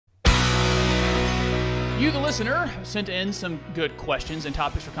You, the listener, sent in some good questions and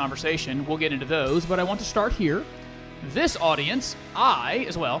topics for conversation. We'll get into those, but I want to start here. This audience, I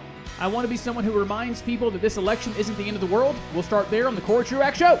want to be someone who reminds people that this election isn't the end of the world. We'll start there on the Corey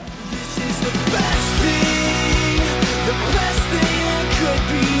Truax Show. This is the best thing that could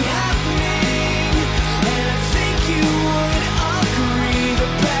be happening, and I think you would agree.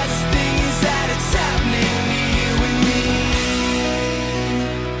 The best thing is that it's happening to you and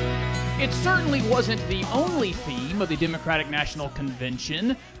me. It certainly wasn't the only theme of the Democratic National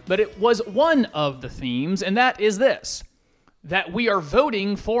Convention, but it was one of the themes, and that is this: that we are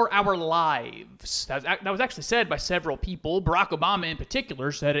voting for our lives. That was actually said by several people. Barack Obama in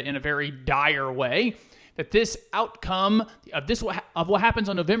particular said it in a very dire way, that this outcome of what happens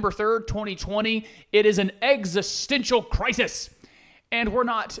on November 3rd, 2020, it is an existential crisis. And we're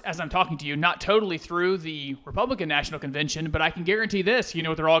not, as I'm talking to you, not totally through the Republican National Convention, but I can guarantee this. You know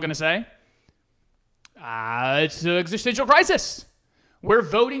what they're all going to say? It's an existential crisis. We're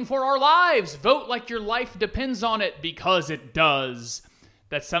voting for our lives. Vote like your life depends on it, because it does.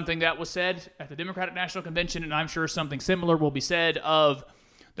 That's something that was said at the Democratic National Convention, and I'm sure something similar will be said of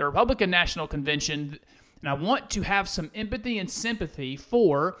the Republican National Convention. And I want to have some empathy and sympathy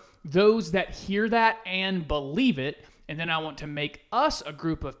for those that hear that and believe it. And then I want to make us a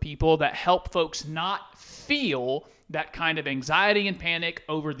group of people that help folks not feel that kind of anxiety and panic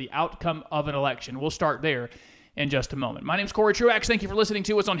over the outcome of an election. We'll start there in just a moment. My name's Corey Truax. Thank you for listening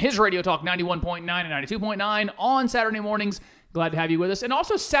to us on his Radio Talk 91.9 and 92.9 on Saturday mornings. Glad to have you with us. And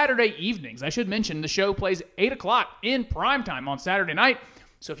also Saturday evenings. I should mention the show plays 8 o'clock in primetime on Saturday night.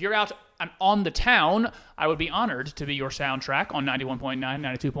 So if you're out on the town, I would be honored to be your soundtrack on 91.9,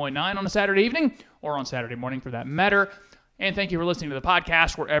 92.9 on a Saturday evening, or on Saturday morning for that matter. And thank you for listening to the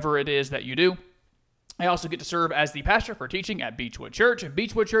podcast wherever it is that you do. I also get to serve as the pastor for teaching at Beechwood Church.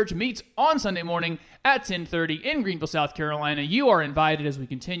 Beechwood Church meets on Sunday morning at 10:30 in Greenville, South Carolina. You are invited as we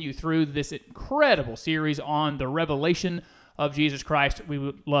continue through this incredible series on the revelation of Jesus Christ. We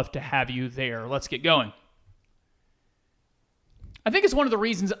would love to have you there. Let's get going. I think it's one of the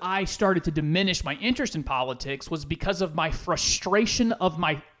reasons I started to diminish my interest in politics was because of my frustration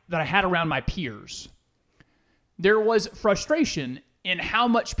that I had around my peers. There was frustration in how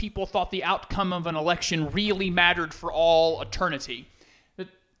much people thought the outcome of an election really mattered for all eternity.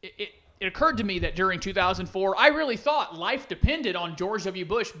 It occurred to me that during 2004, I really thought life depended on George W.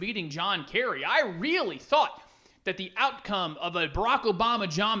 Bush beating John Kerry. I really thought that the outcome of a Barack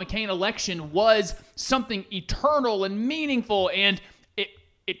Obama-John McCain election was something eternal and meaningful, and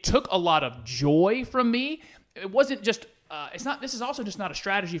it took a lot of joy from me. It wasn't just, this is also just not a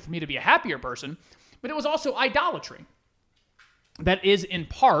strategy for me to be a happier person, but it was also idolatry. That is, in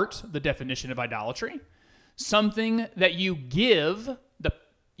part, the definition of idolatry. Something that you give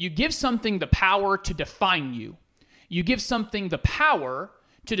something the power to define you. You give something the power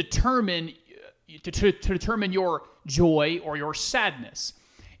to determine your joy or your sadness.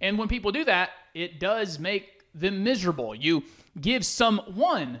 And when people do that, it does make them miserable. You give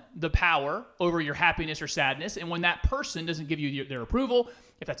someone the power over your happiness or sadness, and when that person doesn't give you their approval,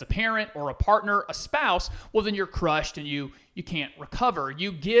 if that's a parent or a partner, a spouse, well, then you're crushed and you can't recover.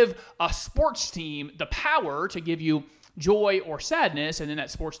 You give a sports team the power to give you joy or sadness, and then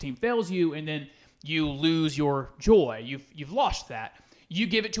that sports team fails you, and then you lose your joy. You've lost that. You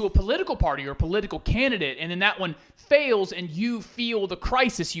give it to a political party or a political candidate, and then that one fails, and you feel the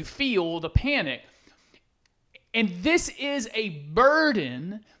crisis, you feel the panic. And this is a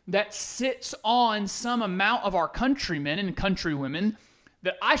burden that sits on some amount of our countrymen and countrywomen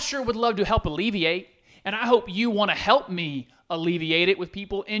that I sure would love to help alleviate, and I hope you want to help me alleviate it with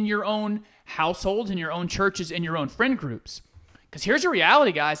people in your own households, in your own churches, in your own friend groups. Because here's the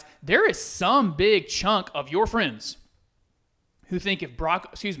reality, guys. There is some big chunk of your friends who think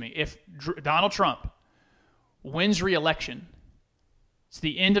if Donald Trump wins re-election, it's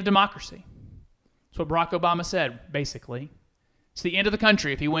the end of democracy. That's what Barack Obama said, basically. It's the end of the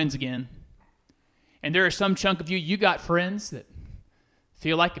country if he wins again. And there is some chunk of you got friends that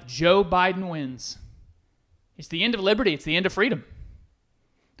feel like if Joe Biden wins, it's the end of liberty, it's the end of freedom.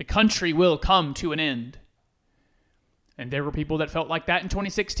 The country will come to an end. And there were people that felt like that in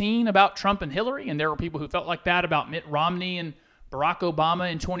 2016 about Trump and Hillary, and there were people who felt like that about Mitt Romney and Barack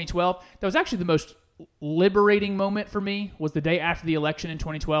Obama in 2012. That was actually the most liberating moment for me, was the day after the election in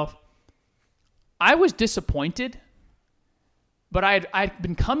 2012. I was disappointed, but I'd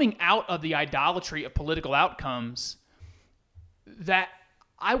been coming out of the idolatry of political outcomes that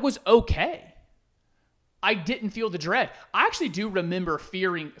I was okay. I didn't feel the dread. I actually do remember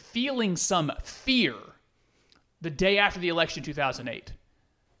feeling some fear the day after the election in 2008.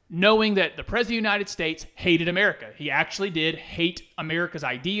 knowing that the President of the United States hated America. He actually did hate America's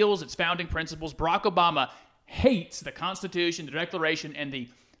ideals, its founding principles. Barack Obama hates the Constitution, the Declaration, and the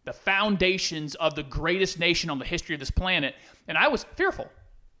foundations of the greatest nation on the history of this planet. And I was fearful.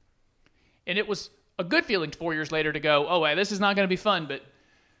 And it was a good feeling 4 years later to go, oh, well, this is not going to be fun, but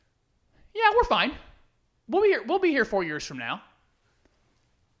yeah, we're fine. We'll be here 4 years from now.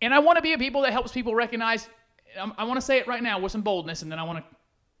 And I want to be a people that helps people recognize, I want to say it right now with some boldness, and then I want to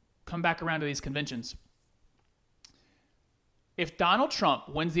come back around to these conventions. If Donald Trump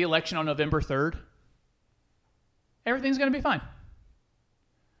wins the election on November 3rd, everything's going to be fine.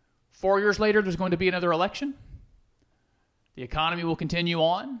 4 years later, there's going to be another election. The economy will continue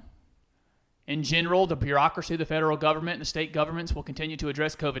on. In general, the bureaucracy of the federal government and the state governments will continue to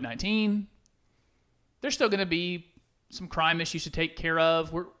address COVID-19. There's still going to be some crime issues to take care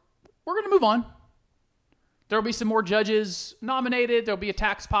of. We're going to move on. There will be some more judges nominated. There will be a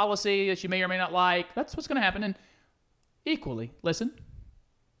tax policy that you may or may not like. That's what's going to happen. And equally, listen,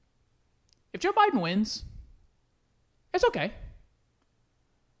 if Joe Biden wins, it's okay.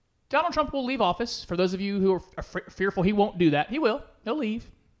 Donald Trump will leave office. For those of you who are fearful he won't do that, he will. He'll leave.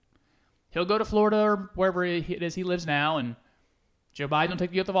 He'll go to Florida or wherever it is he lives now, and Joe Biden will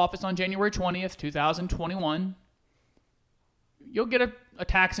take the oath of office on January 20th, 2021. You'll get a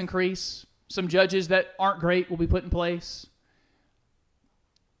tax increase. Some judges that aren't great will be put in place.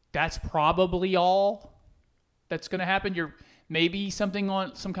 That's probably all that's going to happen. Maybe something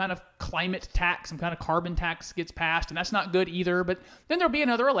on some kind of climate tax, some kind of carbon tax gets passed, and that's not good either. But then there'll be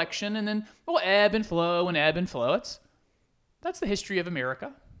another election, and then we'll ebb and flow and ebb and flow. That's the history of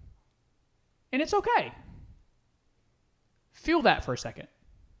America. And it's okay. Feel that for a second.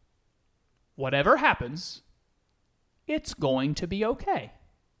 Whatever happens, it's going to be okay.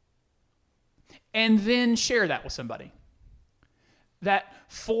 And then share that with somebody. That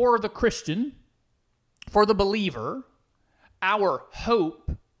for the Christian, for the believer, our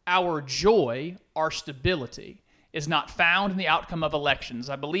hope, our joy, our stability is not found in the outcome of elections.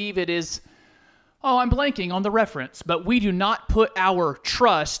 I believe it is, I'm blanking on the reference, but we do not put our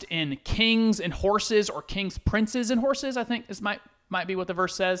trust in kings and horses or kings, princes and horses. I think this might be what the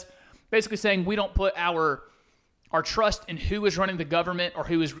verse says. Basically saying we don't put our trust in who is running the government or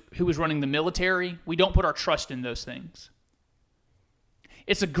who is running the military. We don't put our trust in those things.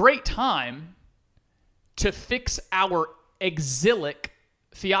 It's a great time to fix our exilic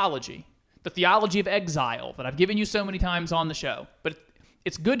theology, the theology of exile that I've given you so many times on the show. But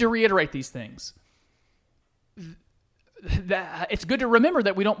it's good to reiterate these things. It's good to remember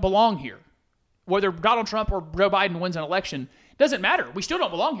that we don't belong here. Whether Donald Trump or Joe Biden wins an election, doesn't matter. We still don't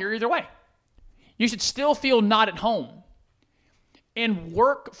belong here either way. You should still feel not at home and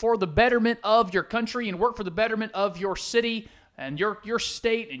work for the betterment of your country and work for the betterment of your city and your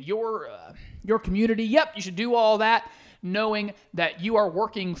state and your community. Yep, you should do all that, knowing that you are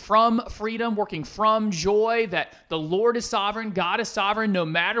working from freedom, working from joy, that the Lord is sovereign, God is sovereign. No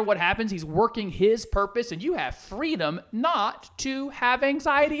matter what happens, He's working His purpose, and you have freedom not to have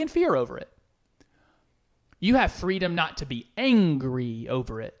anxiety and fear over it. You have freedom not to be angry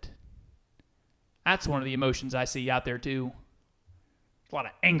over it. That's one of the emotions I see out there too. A lot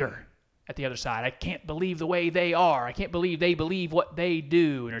of anger at the other side. I can't believe the way they are. I can't believe they believe what they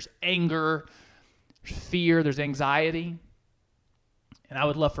do. And there's anger, there's fear, there's anxiety. And I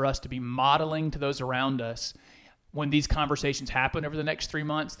would love for us to be modeling to those around us when these conversations happen over the next 3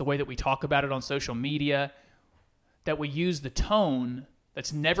 months, the way that we talk about it on social media, that we use the tone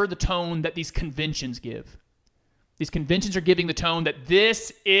that's never the tone that these conventions give. These conventions are giving the tone that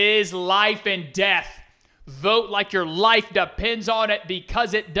this is life and death. Vote like your life depends on it,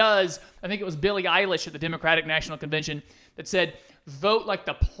 because it does. I think it was Billie Eilish at the Democratic National Convention that said, vote like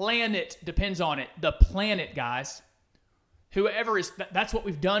the planet depends on it. The planet, guys. Whoever is, that's what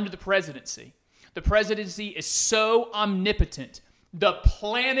we've done to the presidency. The presidency is so omnipotent. The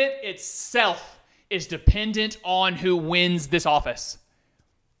planet itself is dependent on who wins this office.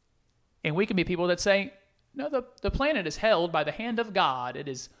 And we can be people that say, no, the planet is held by the hand of God. It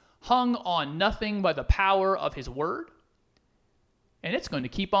is hung on nothing but the power of His word. And it's going to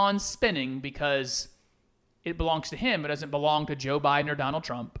keep on spinning because it belongs to Him. It doesn't belong to Joe Biden or Donald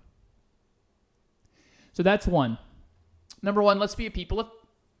Trump. So that's one. Number one, let's be a people of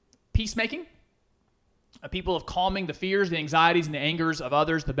peacemaking, a people of calming the fears, the anxieties, and the angers of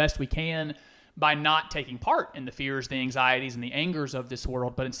others the best we can by not taking part in the fears, the anxieties, and the angers of this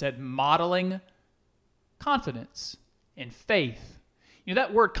world, but instead modeling confidence and faith. You know,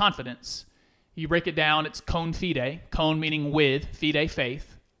 that word confidence, you break it down, it's con fide, con meaning with, fide,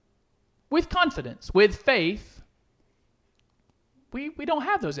 faith. With confidence, with faith, we don't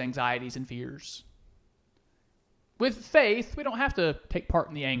have those anxieties and fears. With faith, we don't have to take part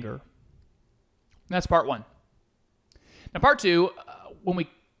in the anger. That's part one. Now, part two, when we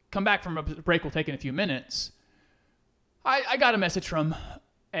come back from a break, we'll take in a few minutes. I got a message from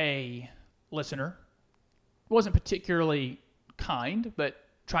a listener. It wasn't particularly kind, but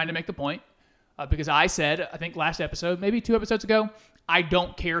trying to make the point. Because I said, I think last episode, maybe 2 episodes ago, I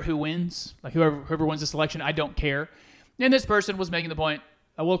don't care who wins. Like whoever wins this election, I don't care. And this person was making the point,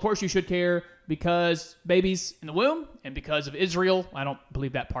 well, of course you should care because babies in the womb and because of Israel. I don't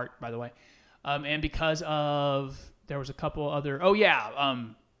believe that part, by the way. And because of, there was a couple other,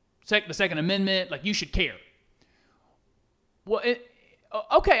 the Second Amendment, like you should care. Well,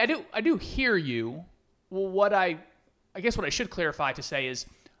 okay, I do hear you. Well, what I guess what I should clarify to say is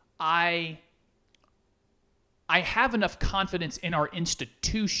I have enough confidence in our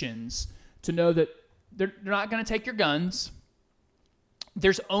institutions to know that they're not going to take your guns.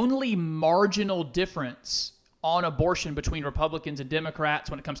 There's only marginal difference on abortion between Republicans and Democrats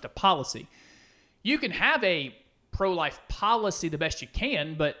when it comes to policy. You can have a pro-life policy the best you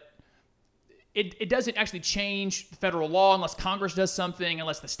can, but it doesn't actually change federal law unless Congress does something,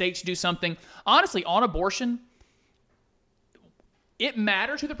 unless the states do something. Honestly, on abortion, it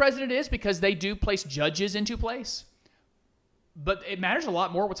matters who the president is because they do place judges into place. But it matters a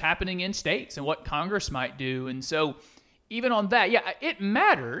lot more what's happening in states and what Congress might do. And so even on that, yeah, it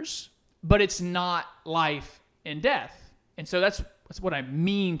matters, but it's not life and death. And so that's what I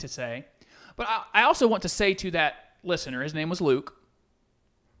mean to say. But I also want to say to that listener, his name was Luke,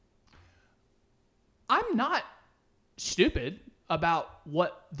 I'm not stupid about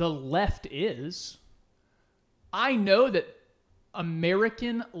what the left is. I know that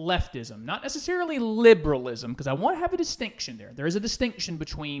American leftism, not necessarily liberalism, because I want to have a distinction there. There is a distinction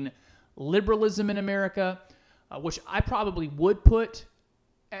between liberalism in America, which I probably would put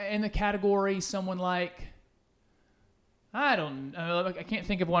in the category someone like, I can't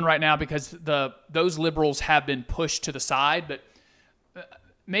think of one right now because those liberals have been pushed to the side, but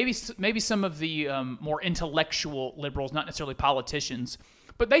maybe some of the more intellectual liberals, not necessarily politicians,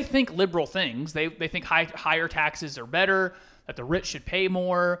 but they think liberal things. They think higher taxes are better, that the rich should pay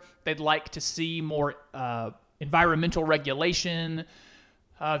more. They'd like to see more environmental regulation.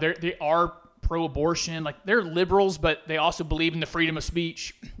 They are pro-abortion. Like, they're liberals, but they also believe in the freedom of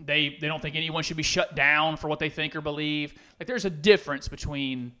speech. They don't think anyone should be shut down for what they think or believe. Like, there's a difference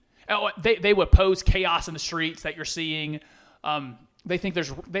between... They would oppose chaos in the streets that you're seeing. They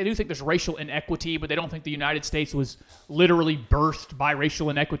do think there's racial inequity, but they don't think the United States was literally birthed by racial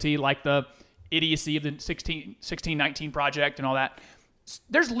inequity, like the idiocy of the 1619 Project and all that.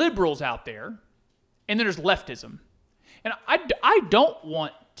 There's liberals out there, and then there's leftism. And I don't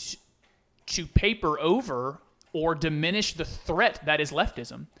want to paper over or diminish the threat that is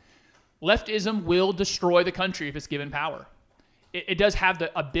leftism. Leftism will destroy the country if it's given power. It does have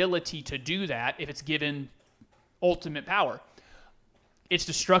the ability to do that if it's given ultimate power. It's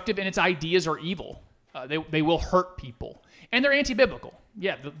destructive, and its ideas are evil. They will hurt people. And they're anti-biblical.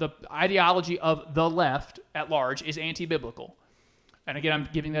 Yeah, the ideology of the left at large is anti-biblical. And again, I'm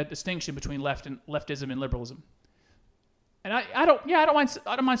giving that distinction between leftism and liberalism. And I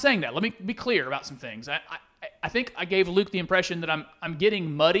don't mind saying that. Let me be clear about some things. I think I gave Luke the impression that I'm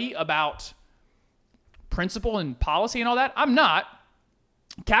getting muddy about principle and policy and all that. I'm not.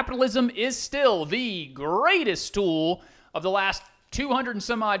 Capitalism is still the greatest tool of the last 200 and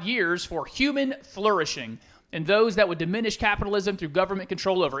some odd years for human flourishing. And those that would diminish capitalism through government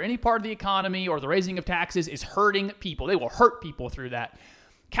control over any part of the economy or the raising of taxes is hurting people. They will hurt people through that.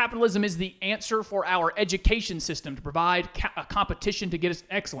 Capitalism is the answer for our education system to provide a competition to get us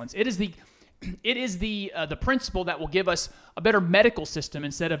excellence. It is the principle that will give us a better medical system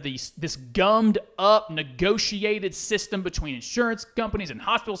instead of this gummed up, negotiated system between insurance companies and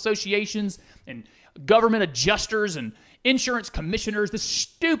hospital associations and government adjusters and insurance commissioners, this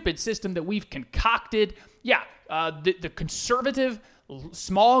stupid system that we've concocted. Yeah, the conservative,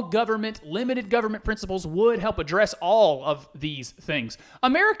 small government, limited government principles would help address all of these things.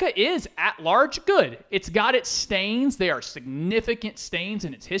 America is, at large, good. It's got its stains. They are significant stains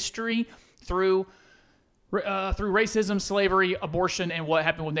in its history through racism, slavery, abortion, and what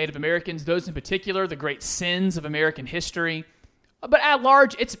happened with Native Americans. Those in particular, the great sins of American history. But at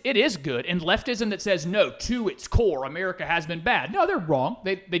large, it is good. And leftism that says, no, to its core, America has been bad. No, they're wrong.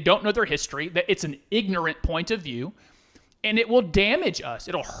 They don't know their history. It's an ignorant point of view. And it will damage us.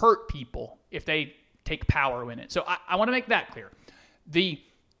 It'll hurt people if they take power in it. So I want to make that clear. The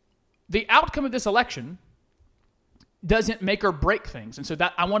outcome of this election doesn't make or break things. And so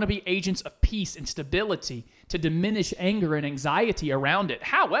that I want to be agents of peace and stability to diminish anger and anxiety around it.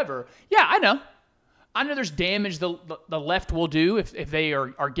 However, yeah, I know there's damage the left will do if they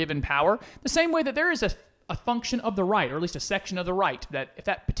are given power. The same way that there is a function of the right, or at least a section of the right, that if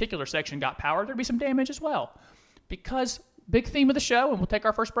that particular section got power, there'd be some damage as well. Because big theme of the show, and we'll take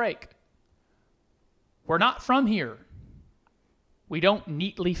our first break. We're not from here. We don't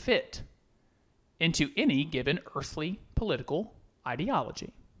neatly fit into any given earthly political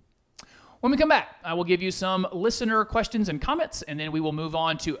ideology. When we come back, I will give you some listener questions and comments, and then we will move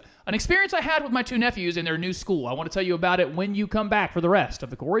on to an experience I had with my two nephews in their new school. I want to tell you about it when you come back for the rest of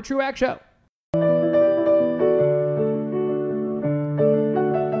the Corey Truax Show.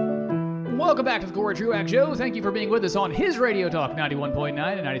 Welcome back to the Corey Truax Show. Thank you for being with us on his Radio Talk 91.9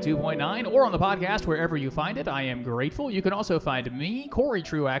 and 92.9, or on the podcast wherever you find it. I am grateful. You can also find me, Corey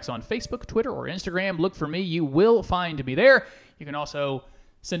Truax, on Facebook, Twitter, or Instagram. Look for me. You will find me there. You can also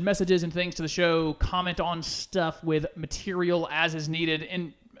send messages and things to the show, comment on stuff with material as is needed.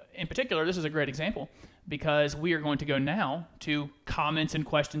 In particular, this is a great example because we are going to go now to comments and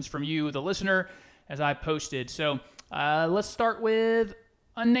questions from you, the listener, as I posted. So let's start with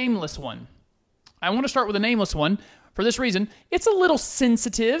a nameless one. I want to start with a nameless one for this reason. It's a little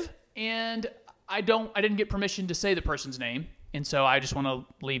sensitive, and I didn't get permission to say the person's name, and so I just want to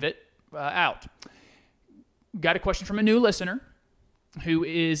leave it out. Got a question from a new listener who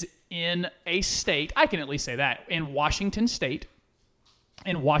is in a state, I can at least say that, in Washington State.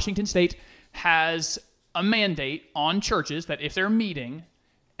 And Washington State has a mandate on churches that if they're meeting,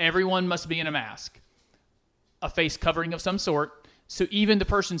 everyone must be in a mask, a face covering of some sort. So even the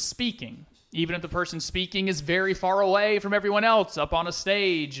person speaking, even if the person speaking is very far away from everyone else up on a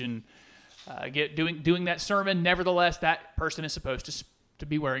stage and doing that sermon, nevertheless, that person is supposed to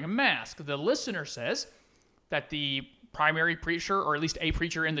be wearing a mask. The listener says that the primary preacher, or at least a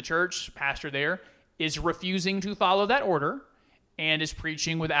preacher in the church, pastor there, is refusing to follow that order and is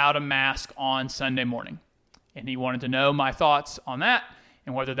preaching without a mask on Sunday morning. And he wanted to know my thoughts on that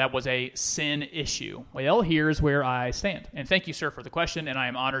and whether that was a sin issue. Well, here's where I stand. And thank you, sir, for the question, and I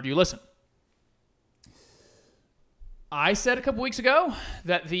am honored you listen. I said a couple weeks ago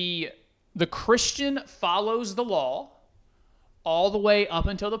that the Christian follows the law all the way up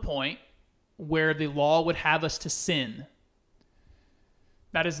until the point where the law would have us to sin.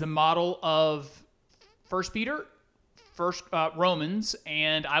 That is the model of 1 Peter, Romans,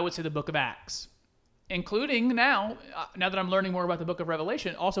 and I would say the book of Acts. Including now that I'm learning more about the book of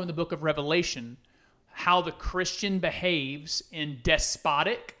Revelation, also in the book of Revelation, how the Christian behaves in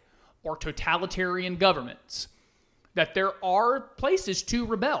despotic or totalitarian governments. That there are places to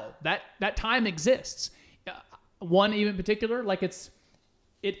rebel. That time exists. One even in particular, like it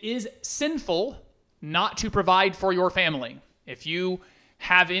is sinful not to provide for your family. If you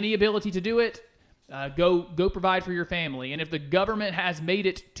have any ability to do it, go provide for your family. And if the government has made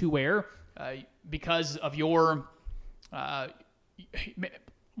it to where, because of your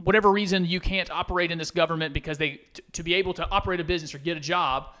whatever reason you can't operate in this government because to be able to operate a business or get a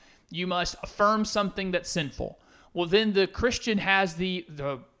job, you must affirm something that's sinful. Well, then the Christian has the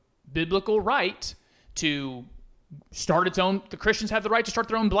biblical right to start its own. The Christians have the right to start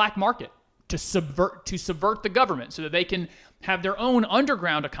their own black market, to subvert the government so that they can have their own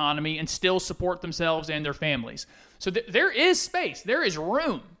underground economy and still support themselves and their families. So there is space, there is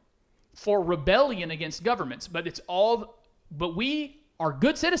room for rebellion against governments, but we are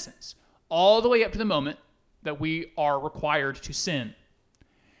good citizens all the way up to the moment that we are required to sin.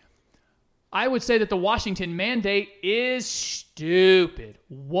 I would say that the Washington mandate is stupid.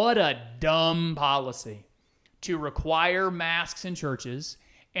 What a dumb policy to require masks in churches,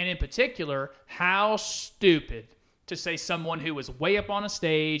 and in particular, how stupid to say someone who is way up on a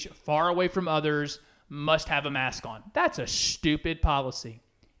stage, far away from others, must have a mask on. That's a stupid policy.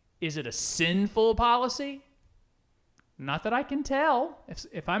 Is it a sinful policy? Not that I can tell.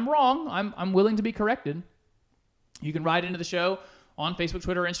 If I'm wrong, I'm willing to be corrected. You can write into the show on Facebook,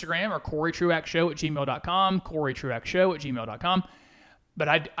 Twitter, Instagram, or CoreyTruaxShow@gmail.com, CoreyTruaxShow@gmail.com.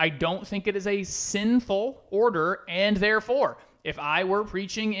 But I don't think it is a sinful order, and therefore, if I were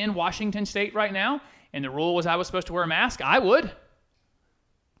preaching in Washington State right now, and the rule was I was supposed to wear a mask, I would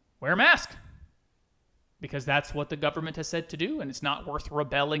wear a mask. Because that's what the government has said to do, and it's not worth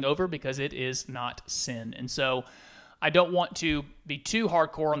rebelling over because it is not sin. And so I don't want to be too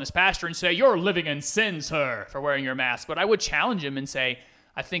hardcore on this pastor and say, you're living in sin, sir, for wearing your mask. But I would challenge him and say,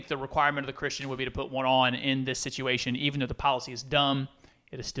 I think the requirement of the Christian would be to put one on in this situation. Even though the policy is dumb,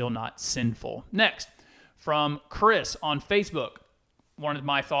 it is still not sinful. Next, from Chris on Facebook, one of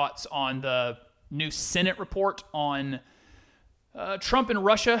my thoughts on the new Senate report on Trump and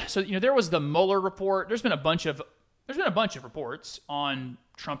Russia. So, there was the Mueller report. There's been a bunch of reports on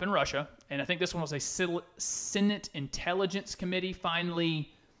Trump and Russia, and I think this one was a Senate Intelligence Committee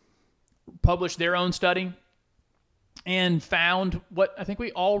finally published their own study and found what I think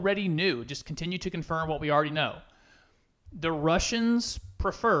we already knew, just continue to confirm what we already know. The Russians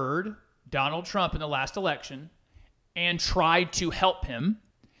preferred Donald Trump in the last election and tried to help him.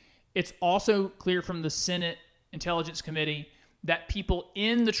 It's also clear from the Senate Intelligence Committee that people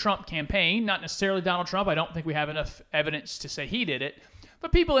in the Trump campaign, not necessarily Donald Trump, I don't think we have enough evidence to say he did it,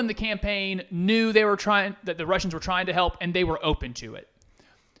 but people in the campaign knew that the Russians were trying to help, and they were open to it.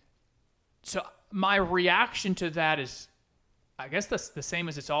 So my reaction to that is, I guess that's the same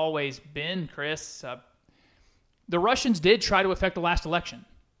as it's always been, Chris. The Russians did try to affect the last election.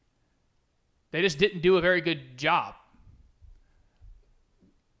 They just didn't do a very good job.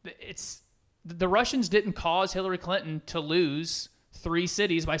 The Russians didn't cause Hillary Clinton to lose 3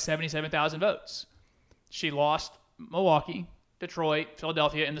 cities by 77,000 votes. She lost Milwaukee, Detroit,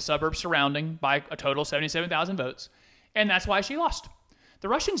 Philadelphia, and the suburbs surrounding by a total of 77,000 votes, and that's why she lost. The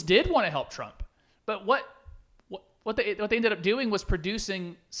Russians did want to help Trump, but what they ended up doing was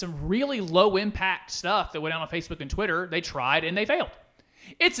producing some really low-impact stuff that went out on Facebook and Twitter. They tried, and they failed.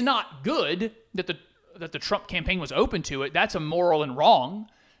 It's not good that the Trump campaign was open to it. That's immoral and wrong,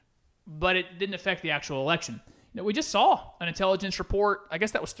 but it didn't affect the actual election. We just saw an intelligence report, I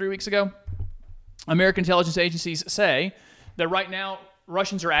guess that was 3 weeks ago. American intelligence agencies say that right now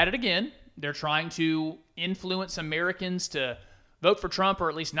Russians are at it again. They're trying to influence Americans to vote for Trump or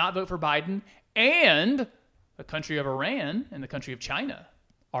at least not vote for Biden. And the country of Iran and the country of China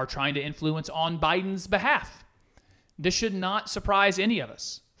are trying to influence on Biden's behalf. This should not surprise any of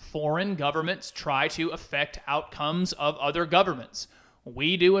us. Foreign governments try to affect outcomes of other governments.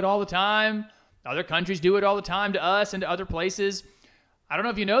 We do it all the time. Other countries do it all the time to us and to other places. I don't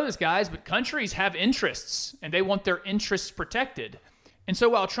know if you know this, guys, but countries have interests, and they want their interests protected. And so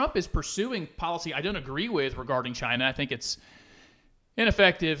while Trump is pursuing policy I don't agree with regarding China, I think it's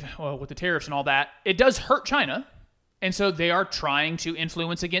ineffective, with the tariffs and all that, it does hurt China, and so they are trying to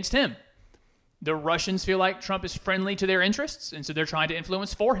influence against him. The Russians feel like Trump is friendly to their interests, and so they're trying to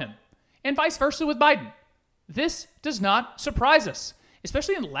influence for him, and vice versa with Biden. This does not surprise us,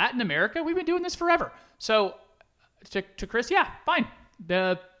 especially in Latin America. We've been doing this forever. So to Chris, yeah, fine.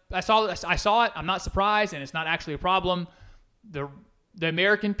 I saw it. I'm not surprised, and it's not actually a problem. The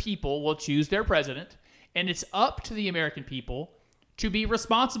American people will choose their president, and it's up to the American people to be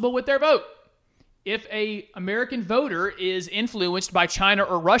responsible with their vote. If a American voter is influenced by China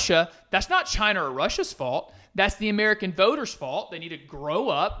or Russia, that's not China or Russia's fault. That's the American voter's fault. They need to grow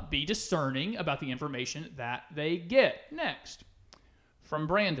up, be discerning about the information that they get. Next, from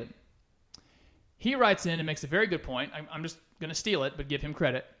Brandon. He writes in and makes a very good point. I'm just going to steal it, but give him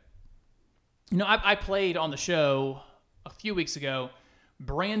credit. I played on the show a few weeks ago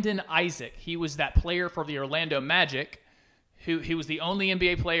Brandon Isaac. He was that player for the Orlando Magic. He was the only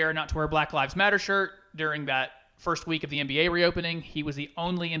NBA player not to wear a Black Lives Matter shirt during that first week of the NBA reopening. He was the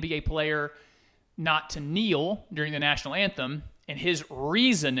only NBA player not to kneel during the national anthem, and his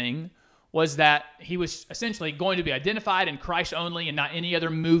reasoning was that he was essentially going to be identified in Christ only and not any other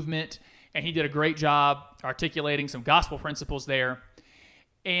movement, and he did a great job articulating some gospel principles there.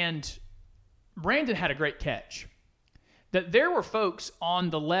 And Brandon had a great catch. That there were folks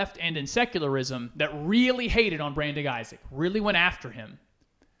on the left and in secularism that really hated on Brandon Isaac, really went after him.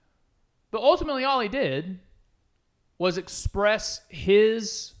 But ultimately all he did was express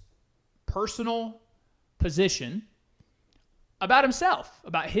his personal position about himself,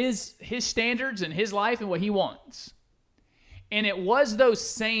 about his standards and his life and what he wants. And it was those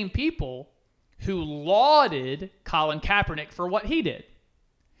same people who lauded Colin Kaepernick for what he did.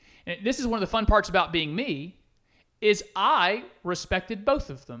 And this is one of the fun parts about being me, is I respected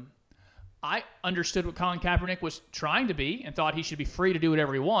both of them. I understood what Colin Kaepernick was trying to be and thought he should be free to do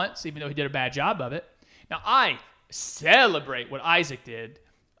whatever he wants, even though he did a bad job of it. Now, I celebrate what Isaac did,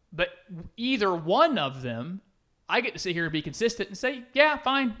 but either one of them, I get to sit here and be consistent and say, yeah,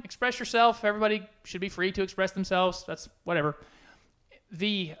 fine, express yourself. Everybody should be free to express themselves. That's whatever.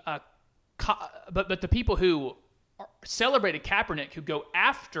 But the people who celebrated Kaepernick, who go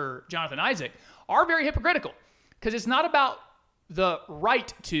after Jonathan Isaac, are very hypocritical. Because it's not about the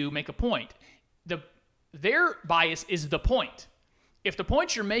right to make a point. Their bias is the point. If the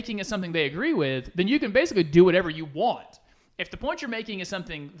point you're making is something they agree with, then you can basically do whatever you want. If the point you're making is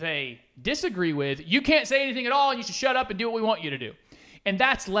something they disagree with, you can't say anything at all, and you should shut up and do what we want you to do. And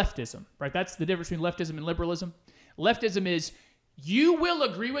that's leftism, right? That's the difference between leftism and liberalism. Leftism is you will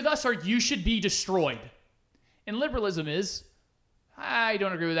agree with us or you should be destroyed. And liberalism is, I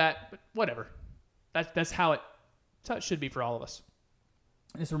don't agree with that, but whatever. That's how it should be for all of us.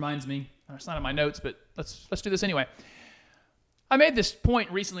 This reminds me, it's not in my notes, but let's do this anyway. I made this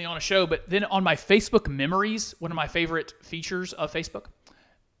point recently on a show, but then on my Facebook memories, one of my favorite features of Facebook,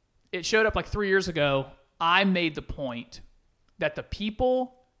 it showed up like 3 years ago. I made the point that the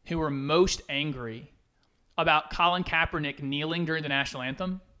people who were most angry about Colin Kaepernick kneeling during the national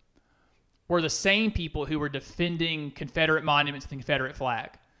anthem were the same people who were defending Confederate monuments and the Confederate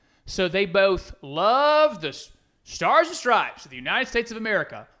flag. So they both love the Stars and Stripes of the United States of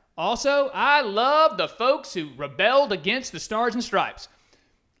America. Also, I love the folks who rebelled against the Stars and Stripes.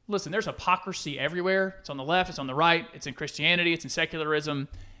 Listen, there's hypocrisy everywhere. It's on the left, it's on the right, it's in Christianity, it's in secularism.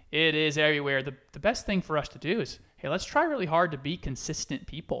 It is everywhere. The best thing for us to do is, hey, let's try really hard to be consistent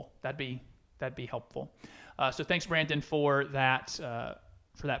people. That'd be helpful. So thanks, Brandon, for that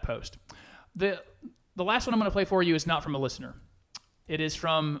post. The last one I'm going to play for you is not from a listener. It is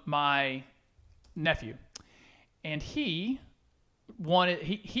from my nephew, and he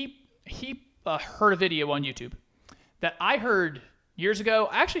heard a video on YouTube that I heard years ago.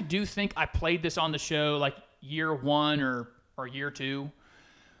 I actually do think I played this on the show like year one or year two.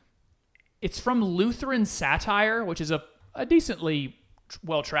 It's from Lutheran Satire, which is a decently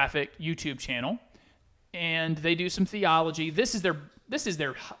well-trafficked YouTube channel, and they do some theology. This is their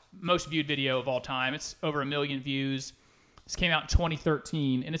most viewed video of all time. It's over 1 million views. This came out in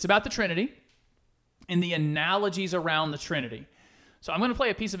 2013, and it's about the Trinity and the analogies around the Trinity. So I'm going to play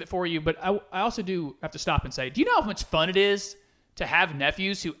a piece of it for you, but I also do have to stop and say, do you know how much fun it is to have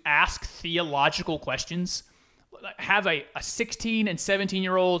nephews who ask theological questions? Have a 16 and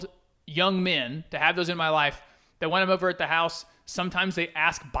 17-year-old young men, to have those in my life, that when I'm over at the house, sometimes they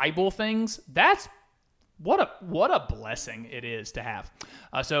ask Bible things. That's what a blessing it is to have.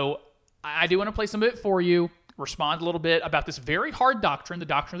 So I do want to play some of it for you, respond a little bit about this very hard doctrine. The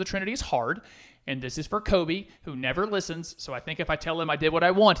doctrine of the Trinity is hard, and this is for Kobe, who never listens. So I think if I tell him I did what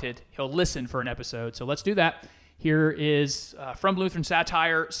I wanted, he'll listen for an episode. So let's do that. Here is, from Lutheran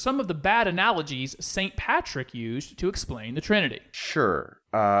Satire, some of the bad analogies St. Patrick used to explain the Trinity. Sure.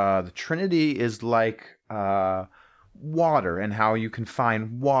 The Trinity is like water, and how you can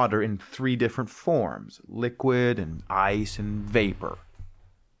find water in 3 different forms: liquid and ice and vapor.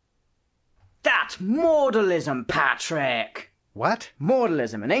 That's modalism, Patrick! What?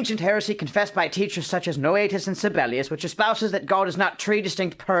 Modalism, an ancient heresy confessed by teachers such as Noetus and Sibelius, which espouses that God is not 3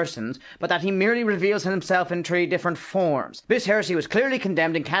 distinct persons, but that he merely reveals himself in 3 different forms. This heresy was clearly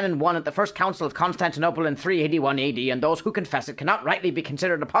condemned in Canon 1 at the First Council of Constantinople in 381 AD, and those who confess it cannot rightly be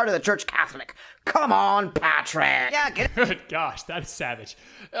considered a part of the Church Catholic. Come on, Patrick! Yeah, good gosh, that is savage.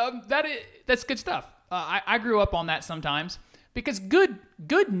 That's good stuff. I grew up on that sometimes. Because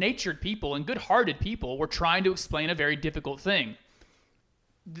good-natured people and good-hearted people were trying to explain a very difficult thing.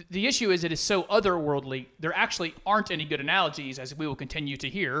 The issue is it is so otherworldly, there actually aren't any good analogies, as we will continue to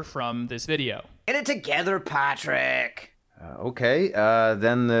hear from this video. Get it together, Patrick! Okay,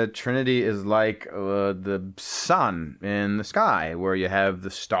 then the Trinity is like the sun in the sky, where you have the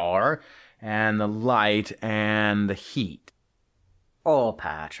star and the light and the heat. Oh,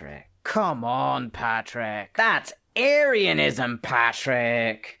 Patrick. Come on, Patrick. That's Arianism,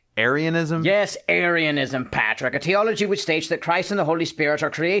 Patrick. Arianism? Yes, Arianism, Patrick. A theology which states that Christ and the Holy Spirit are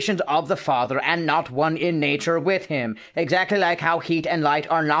creations of the Father and not one in nature with him. Exactly like how heat and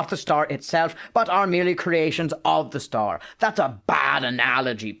light are not the star itself, but are merely creations of the star. That's a bad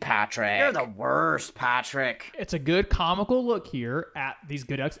analogy, Patrick. You're the worst, Patrick. It's a good comical look here at these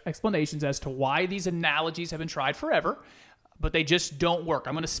good explanations as to why these analogies have been tried forever, but they just don't work.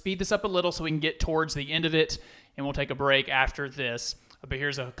 I'm going to speed this up a little so we can get towards the end of it, and we'll take a break after this. But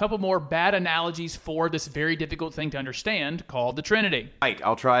here's a couple more bad analogies for this very difficult thing to understand called the Trinity. Right,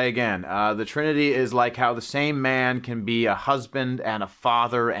 I'll try again. The Trinity is like how the same man can be a husband and a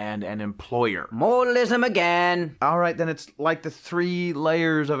father and an employer. Modalism again. All right, then it's like the 3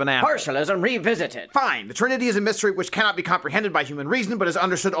 layers of an apple. Partialism revisited. Fine, the Trinity is a mystery which cannot be comprehended by human reason, but is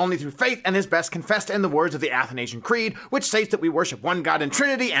understood only through faith, and is best confessed in the words of the Athanasian Creed, which states that we worship one God in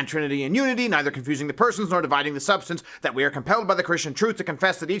Trinity, and Trinity in unity, neither confusing the persons nor dividing the substance, that we are compelled by the Christian truth to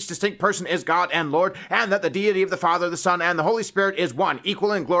confess that each distinct person is God and Lord, and that the deity of the Father, the Son, and the Holy Spirit is one,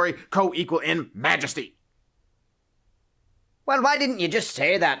 equal in glory, co-equal in majesty. Well, why didn't you just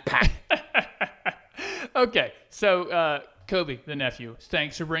say that, Pat? Okay, so Kobe, the nephew,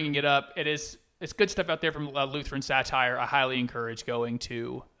 thanks for bringing it up. It's good stuff out there from Lutheran Satire. I highly encourage going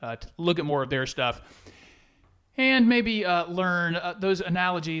to look at more of their stuff and maybe learn those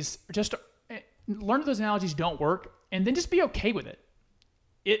analogies. Learn that those analogies don't work. and then just be okay with it.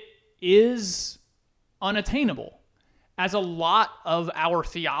 It is unattainable, as a lot of our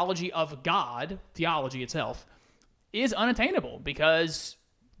theology of God, theology itself, is unattainable, because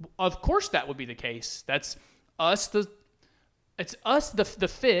of course that would be the case. That's us, it's us, the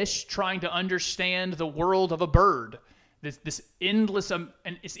fish, trying to understand the world of a bird. This endless, and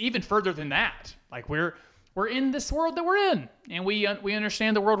it's even further than that. Like we're in this world that we're in, and we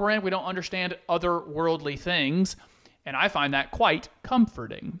understand the world we're in. We don't understand other worldly things, and I find that quite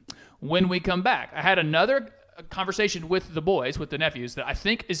comforting. When we come back, I had another conversation with the boys, with the nephews, that I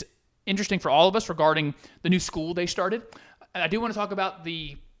think is interesting for all of us regarding the new school they started. I do want to talk about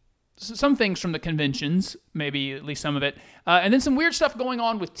some things from the conventions, maybe at least some of it, and then some weird stuff going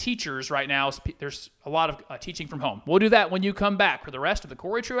on with teachers right now. There's a lot of teaching from home. We'll do that when you come back for the rest of the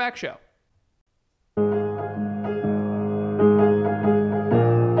Corey Truax Show.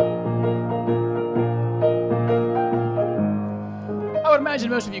 I would imagine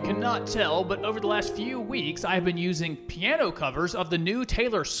most of you cannot tell, but over the last few weeks, I've been using piano covers of the new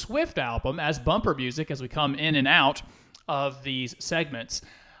Taylor Swift album as bumper music as we come in and out of these segments.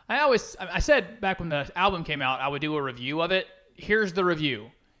 I said back when the album came out, I would do a review of it. Here's the review.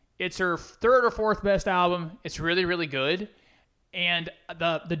 It's her third or fourth best album. It's really, really good. And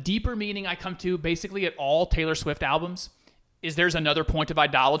the deeper meaning I come to basically at all Taylor Swift albums is there's another point of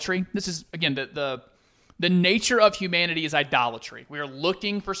idolatry. This is, again, the nature of humanity is idolatry. We are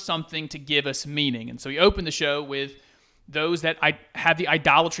looking for something to give us meaning. And so we open the show with those that have the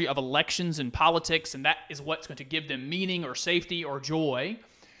idolatry of elections and politics, and that is what's going to give them meaning or safety or joy.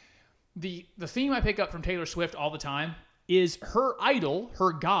 The theme I pick up from Taylor Swift all the time is her idol,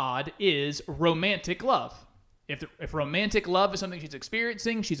 her God, is romantic love. If romantic love is something she's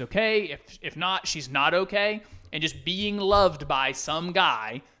experiencing, she's okay. If not, she's not okay. And just being loved by some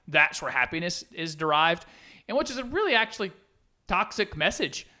guy, that's where happiness is derived. And which is a really actually toxic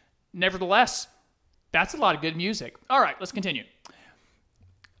message. Nevertheless, that's a lot of good music. All right, let's continue.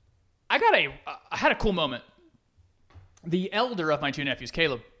 I had a cool moment. The elder of my two nephews,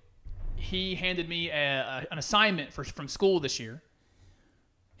 Caleb, he handed me an assignment from school this year.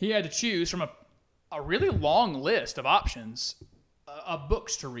 He had to choose from a really long list of options of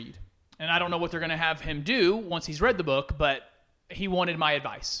books to read. And I don't know what they're going to have him do once he's read the book, but he wanted my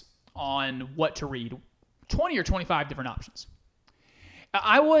advice on what to read. 20 or 25 different options.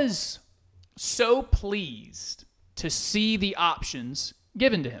 I was so pleased to see the options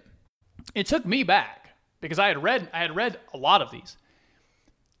given to him. It took me back because I had read a lot of these.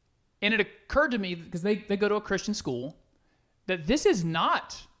 And it occurred to me, because they go to a Christian school, that this is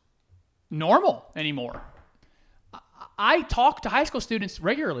not normal anymore. I talk to high school students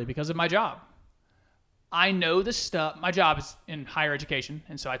regularly because of my job. I know this stuff. My job is in higher education,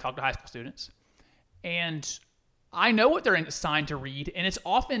 and so I talk to high school students. And I know what they're assigned to read, and it's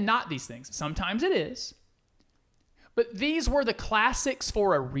often not these things. Sometimes it is. But these were the classics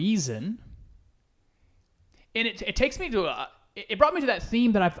for a reason. And it takes me to it brought me to that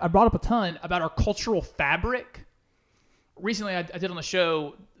theme that I brought up a ton about our cultural fabric. Recently, I did on the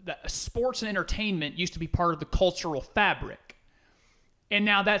show that sports and entertainment used to be part of the cultural fabric. And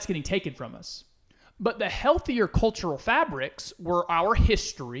now that's getting taken from us. But the healthier cultural fabrics were our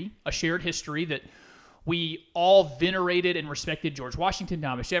history, a shared history that we all venerated and respected George Washington,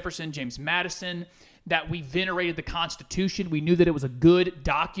 Thomas Jefferson, James Madison, that we venerated the Constitution. We knew that it was a good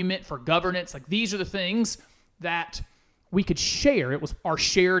document for governance. Like, these are the things that we could share. It was our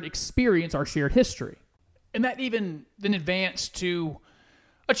shared experience, our shared history. And that even then advanced to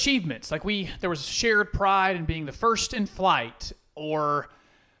achievements. Like, there was shared pride in being the first in flight, or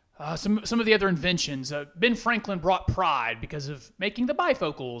some of the other inventions. Ben Franklin brought pride because of making the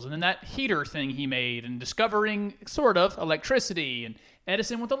bifocals, and then that heater thing he made, and discovering sort of electricity, and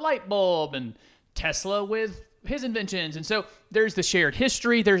Edison with the light bulb, and Tesla with his inventions. And so there's the shared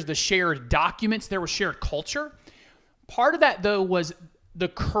history, there's the shared documents, there was shared culture. Part of that, though, was the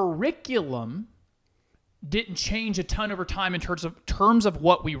curriculum didn't change a ton over time in terms of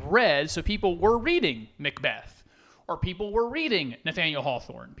what we read. So people were reading Macbeth, or people were reading Nathaniel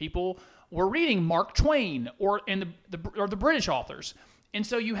Hawthorne, people were reading Mark Twain, or the British authors. And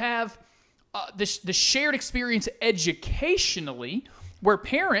so you have the shared experience educationally, where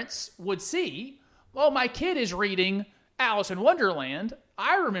parents would see, well, my kid is reading Alice in Wonderland.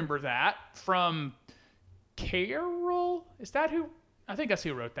 I remember that from Carol. Is that who? I think that's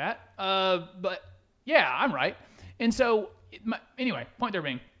who wrote that. But yeah, I'm right. And so, anyway, point there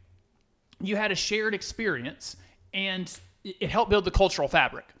being, you had a shared experience, and it helped build the cultural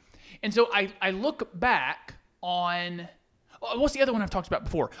fabric. And so I look back on, What's the other one I've talked about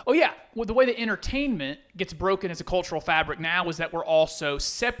before? Oh, yeah. Well, the way that entertainment gets broken as a cultural fabric now is that we're also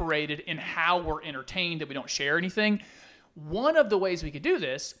separated in how we're entertained, that we don't share anything. One of the ways we could do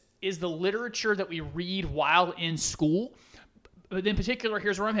this is the literature that we read while in school. But in particular,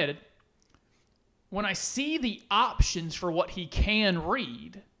 here's where I'm headed. When I see the options for what he can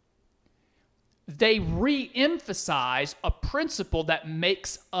read, they re-emphasize a principle that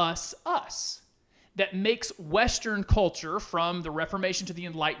makes us us, that makes Western culture from the Reformation to the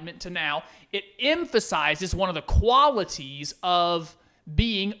Enlightenment to now. It emphasizes one of the qualities of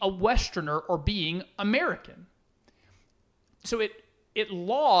being a Westerner or being American. So it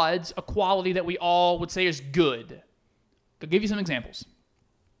lauds a quality that we all would say is good. I'll give you some examples.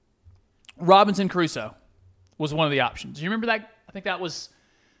 Robinson Crusoe was one of the options. Do you remember that? I think that was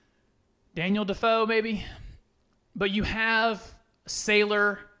Daniel Defoe, maybe. But you have a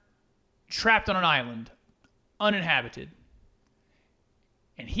sailor trapped on an island, uninhabited.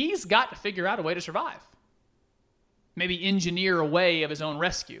 And he's got to figure out a way to survive. Maybe engineer a way of his own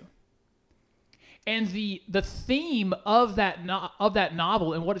rescue. And the theme of that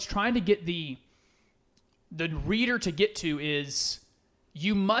novel and what it's trying to get the reader to get to is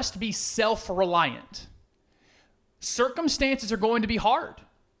you must be self-reliant. Circumstances are going to be hard.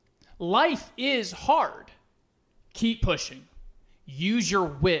 Life is hard. Keep pushing. Use your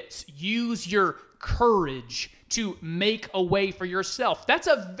wits. Use your courage to make a way for yourself. That's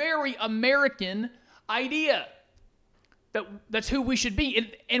a very American idea. That's who we should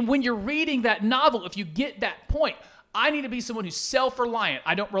be. And when you're reading that novel, if you get that point, I need to be someone who's self-reliant.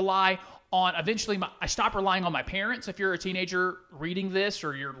 I don't rely on, I stop relying on my parents. If you're a teenager reading this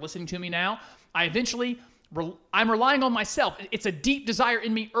or you're listening to me now, I'm relying on myself. It's a deep desire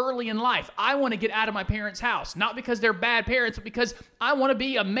in me early in life. I want to get out of my parents' house, not because they're bad parents, but because I want to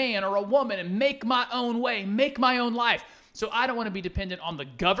be a man or a woman and make my own way, make my own life. So I don't want to be dependent on the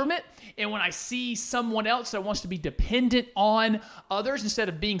government. And when I see someone else that wants to be dependent on others instead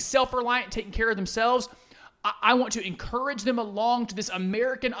of being self-reliant and taking care of themselves, I want to encourage them along to this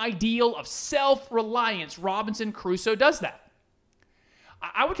American ideal of self-reliance. Robinson Crusoe does that.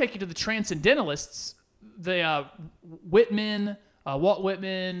 I would take you to the Transcendentalists, the Whitman, Walt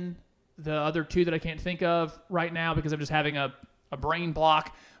Whitman, the other two that I can't think of right now because I'm just having a brain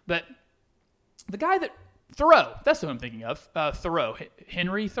block. But the guy that, Thoreau, that's who I'm thinking of, Thoreau,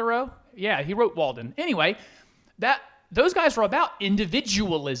 Henry Thoreau. Yeah, he wrote Walden. Anyway, those guys were about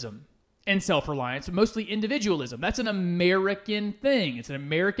individualism and self-reliance, mostly individualism. That's an American thing. It's an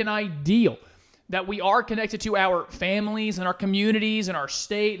American ideal that we are connected to our families and our communities and our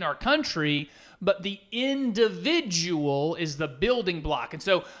state and our country, but the individual is the building block. And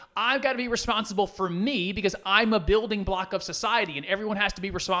so I've got to be responsible for me because I'm a building block of society, and everyone has to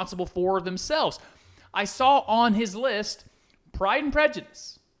be responsible for themselves. I saw on his list Pride and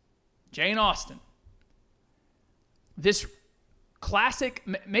Prejudice, Jane Austen. This classic,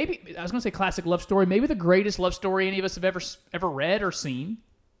 maybe, I was going to say classic love story, maybe the greatest love story any of us have ever read or seen,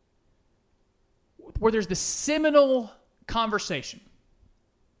 where there's this seminal conversation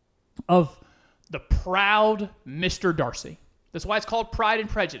of the proud Mr. Darcy. That's why it's called Pride and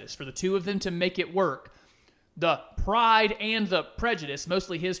Prejudice, for the two of them to make it work. The pride and the prejudice,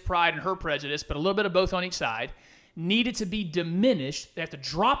 mostly his pride and her prejudice, but a little bit of both on each side, needed to be diminished. They have to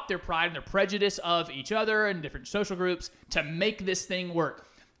drop their pride and their prejudice of each other and different social groups to make this thing work.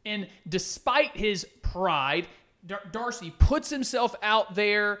 And despite his pride, Darcy puts himself out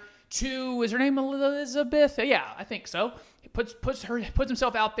there to, is her name Elizabeth? Yeah, I think so. He puts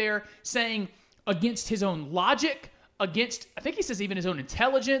himself out there saying against his own logic, against, I think he says even his own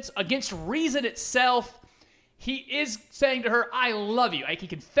intelligence, against reason itself. He is saying to her, I love you. Like, he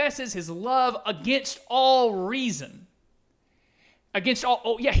confesses his love against all reason. Against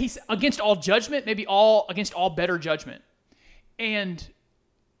all, he's against all judgment, maybe against all better judgment. And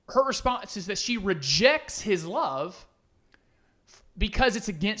her response is that she rejects his love because it's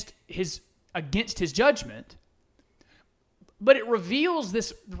against his judgment. But it reveals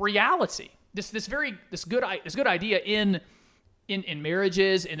this reality, this good idea in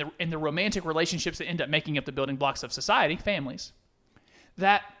marriages, in the romantic relationships that end up making up the building blocks of society, families,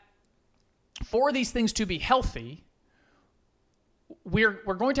 that for these things to be healthy,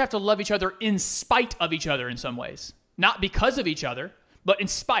 we're going to have to love each other in spite of each other in some ways. Not because of each other, but in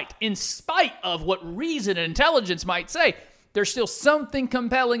spite of what reason and intelligence might say. There's still something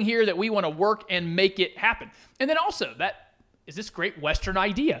compelling here that we want to work and make it happen. And then also, that is this great Western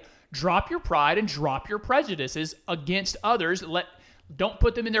idea. Drop your pride and drop your prejudices against others. Don't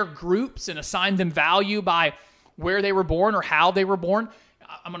put them in their groups and assign them value by where they were born or how they were born.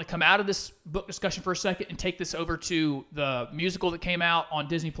 I'm going to come out of this book discussion for a second and take this over to the musical that came out on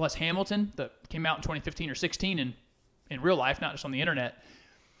Disney Plus, Hamilton, that came out in 2015 or 16 in real life, not just on the internet,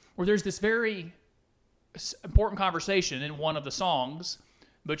 where there's this very important conversation in one of the songs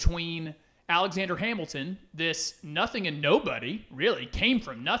between Alexander Hamilton, this nothing and nobody, really, came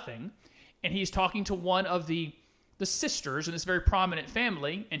from nothing, and he's talking to one of the sisters in this very prominent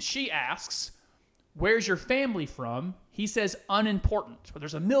family, and she asks, "Where's your family from?" He says, "Unimportant. But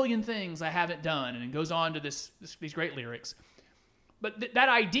there's a million things I haven't done," and it goes on to these great lyrics. But that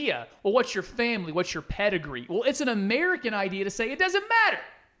idea, well, what's your family? What's your pedigree? Well, it's an American idea to say it doesn't matter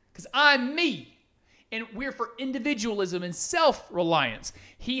because I'm me. And we're for individualism and self-reliance.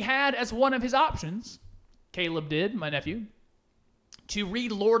 He had as one of his options, Caleb did, my nephew, to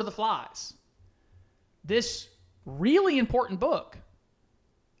read Lord of the Flies. This really important book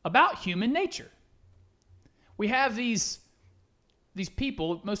about human nature. We have these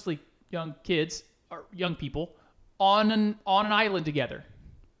people, mostly young kids, or young people, on an island together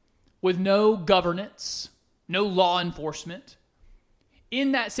with no governance, no law enforcement.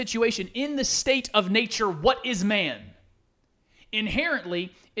 In that situation, in the state of nature, what is man?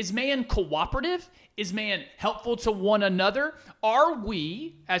 Inherently, is man cooperative? Is man helpful to one another? Are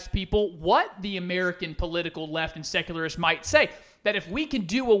we, as people, what the American political left and secularists might say, that if we can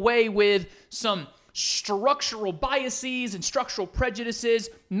do away with some structural biases and structural prejudices,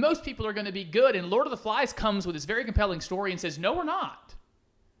 most people are going to be good? And Lord of the Flies comes with this very compelling story and says, no, we're not.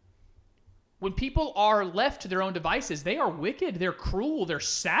 When people are left to their own devices, they are wicked, they're cruel, they're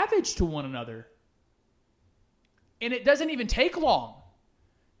savage to one another. And it doesn't even take long.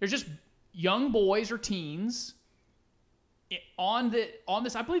 There's just young boys or teens on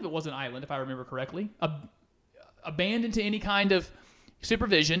this, I believe it was an island, if I remember correctly, abandoned to any kind of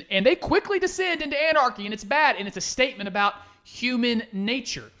supervision, and they quickly descend into anarchy, and it's bad, and it's a statement about human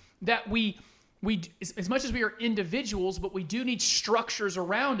nature, that we as much as we are individuals, but we do need structures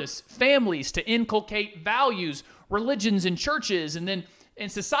around us, families to inculcate values, religions and churches, and then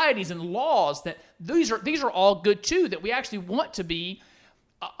and societies and laws, that these are all good too, that we actually want to be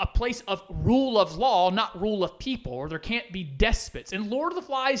a place of rule of law, not rule of people, or there can't be despots. And Lord of the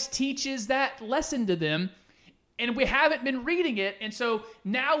Flies teaches that lesson to them, and we haven't been reading it, and so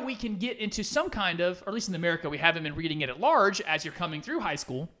now we can get into some kind of, or at least in America, we haven't been reading it at large as you're coming through high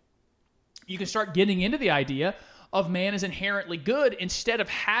school. You can start getting into the idea of man is inherently good instead of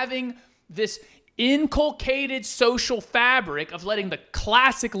having this inculcated social fabric of letting the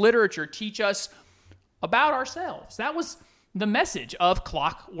classic literature teach us about ourselves. That was the message of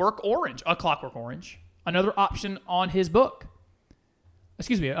Clockwork Orange, another option on his book. An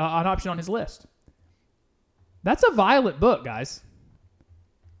option on his list. That's a violent book, guys.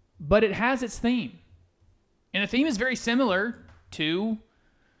 But it has its theme. And the theme is very similar to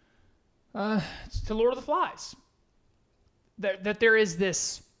Lord of the Flies. That there is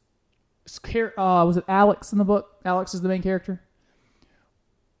this... was it Alex in the book? Alex is the main character.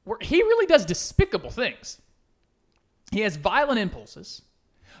 Where he really does despicable things. He has violent impulses.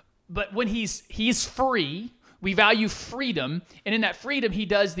 But when he's free, we value freedom. And in that freedom, he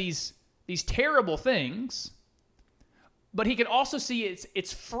does these terrible things. But he can also see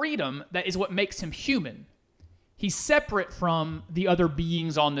it's freedom that is what makes him human. He's separate from the other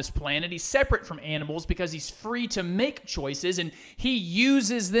beings on this planet. He's separate from animals because he's free to make choices, and he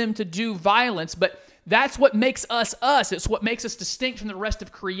uses them to do violence. But that's what makes us us. It's what makes us distinct from the rest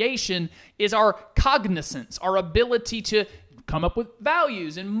of creation is our cognizance, our ability to come up with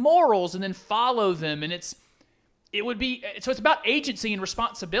values and morals and then follow them. And it's about agency and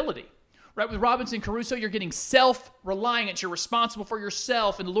responsibility. Right, with Robinson Crusoe, you're getting self-reliance. You're responsible for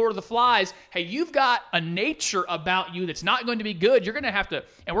yourself. In The Lord of the Flies, hey, you've got a nature about you that's not going to be good. You're going to have to,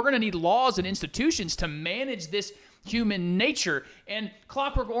 and we're going to need laws and institutions to manage this human nature. And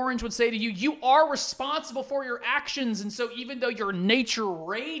Clockwork Orange would say to you, you are responsible for your actions. And so even though your nature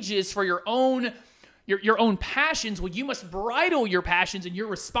rages for your own passions, well, you must bridle your passions, and you're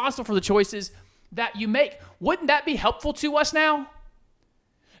responsible for the choices that you make. Wouldn't that be helpful to us now?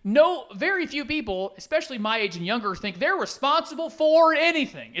 No, very few people, especially my age and younger, think they're responsible for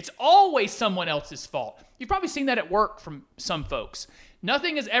anything. It's always someone else's fault. You've probably seen that at work from some folks.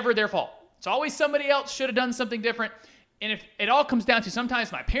 Nothing is ever their fault. It's always somebody else should have done something different. And if it all comes down to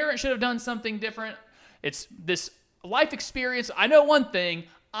sometimes my parents should have done something different, it's this life experience. I know one thing,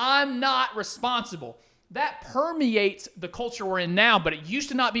 I'm not responsible. That permeates the culture we're in now, but it used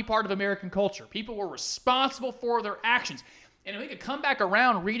to not be part of American culture. People were responsible for their actions. And if we could come back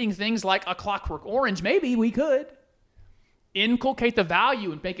around reading things like A Clockwork Orange, maybe we could. inculcate the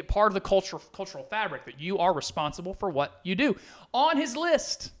value and make it part of the cultural fabric that you are responsible for what you do. On his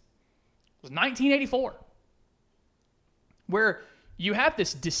list was 1984, where you have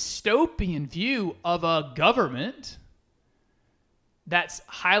this dystopian view of a government that's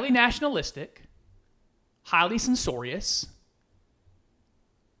highly nationalistic, highly censorious,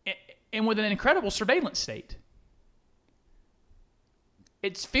 and with an incredible surveillance state.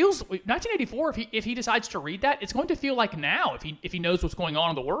 It feels 1984. If he decides to read that, it's going to feel like now. If he knows what's going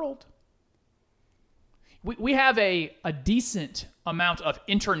on in the world, we have a decent amount of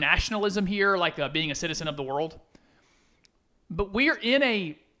internationalism here, like being a citizen of the world. But we're in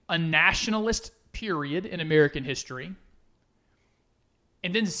a nationalist period in American history.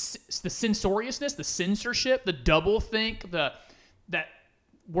 And then the censoriousness, the censorship, the doublethink, that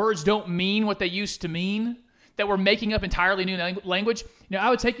words don't mean what they used to mean, that we're making up entirely new language. I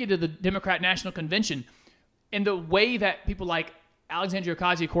would take you to the Democrat National Convention, and the way that people like Alexandria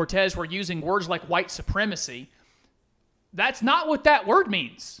Ocasio-Cortez were using words like white supremacy, that's not what that word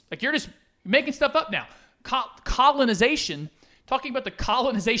means. Like, you're just making stuff up now. Colonization, talking about the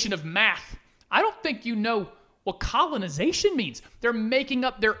colonization of math. I don't think you know what colonization means. They're making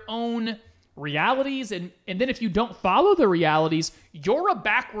up their own realities, and then if you don't follow the realities, you're a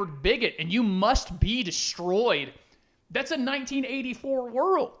backward bigot, and you must be destroyed. That's a 1984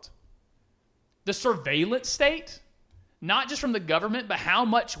 world. The surveillance state, not just from the government, but how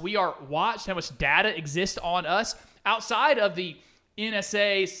much we are watched, how much data exists on us outside of the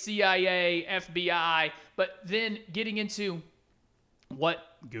NSA, CIA, FBI, but then getting into what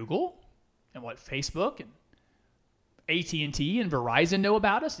Google and what Facebook and AT&T and Verizon know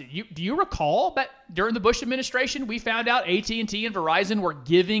about us. Do you recall that during the Bush administration, we found out AT&T and Verizon were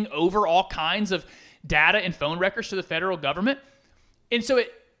giving over all kinds of data and phone records to the federal government? And so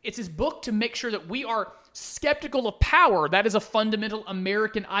it's his book to make sure that we are skeptical of power. That is a fundamental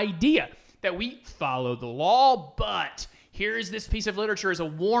American idea, that we follow the law, but here's this piece of literature as a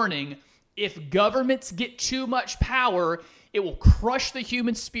warning. If governments get too much power, it will crush the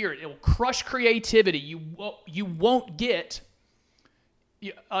human spirit. It will crush creativity. You won't get,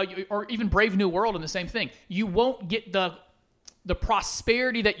 or even Brave New World in the same thing. You won't get the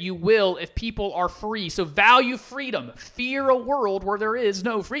prosperity that you will if people are free. So value freedom. Fear a world where there is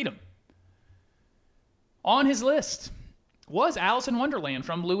no freedom. On his list was Alice in Wonderland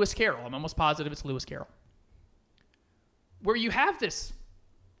from Lewis Carroll. I'm almost positive it's Lewis Carroll. Where you have this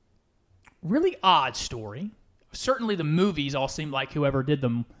really odd story. Certainly the movies all seem like whoever did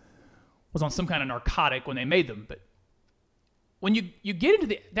them was on some kind of narcotic when they made them. But when you get into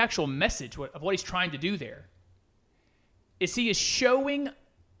the actual message of what he's trying to do there, is he is showing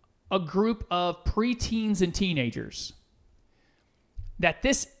a group of preteens and teenagers that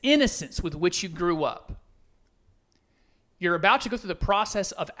this innocence with which you grew up, you're about to go through the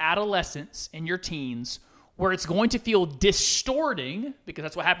process of adolescence in your teens, where it's going to feel distorting, because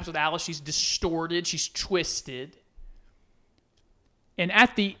that's what happens with Alice. She's distorted, she's twisted. And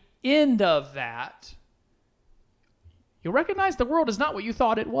at the end of that, you'll recognize the world is not what you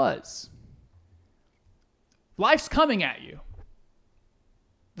thought it was. Life's coming at you.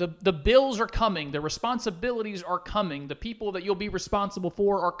 The bills are coming, the responsibilities are coming, the people that you'll be responsible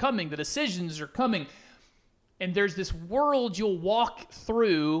for are coming, the decisions are coming. And there's this world you'll walk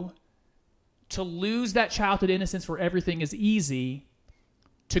through to lose that childhood innocence where everything is easy,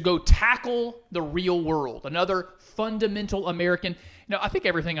 to go tackle the real world. Another fundamental American. I think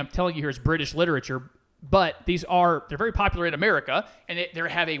everything I'm telling you here is British literature, but they're very popular in America, and they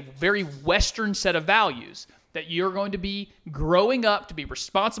have a very Western set of values that you're going to be growing up to be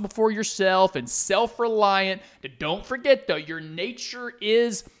responsible for yourself and self-reliant. Don't forget, though, your nature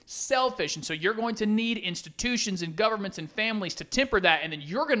is selfish, and so you're going to need institutions and governments and families to temper that, and then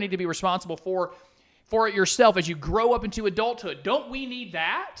you're going to need to be responsible for it yourself as you grow up into adulthood. Don't we need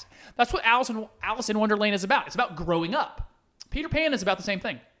that? That's what Alice in Wonderland is about. It's about growing up. Peter Pan is about the same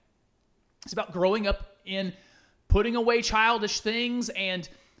thing. It's about growing up in putting away childish things and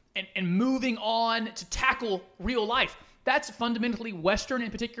moving on to tackle real life. That's fundamentally Western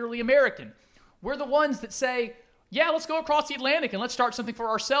and particularly American. We're the ones that say, yeah, let's go across the Atlantic and let's start something for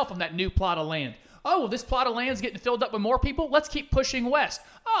ourselves on that new plot of land. Oh, well, this plot of land is getting filled up with more people. Let's keep pushing west.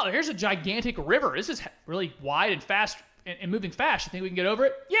 Oh, here's a gigantic river. This is really wide and fast and moving fast. You think we can get over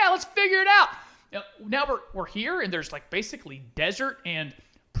it? Yeah, let's figure it out. Now we're here, and there's like basically desert and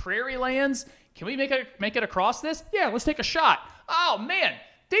prairie lands. Can we make it across this? Yeah, let's take a shot. Oh, man,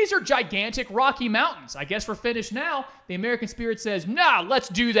 These are gigantic Rocky Mountains. I guess we're finished now. The American spirit says, nah, let's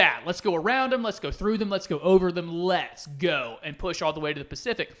do that. Let's go around them. Let's go through them. Let's go over them. Let's go and push all the way to the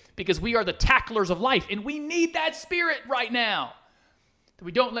Pacific because we are the tacklers of life, and we need that spirit right now.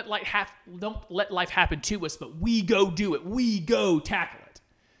 We don't let life happen to us, but we go do it. We go tackle it.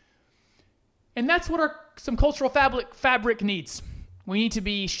 And that's what some cultural fabric needs. We need to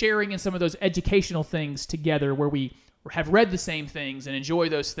be sharing in some of those educational things together where we have read the same things and enjoy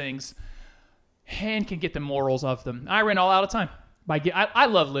those things and can get the morals of them. I ran all out of time. I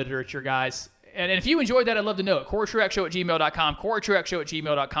love literature, guys. And if you enjoyed that, I'd love to know it. CoreyTruaxShow@gmail.com,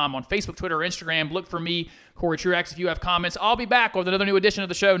 CoreyTruaxShow@gmail.com on Facebook, Twitter, Instagram. Look for me, Corey Truax. If you have comments, I'll be back with another new edition of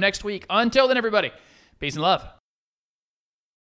the show next week. Until then, everybody, peace and love.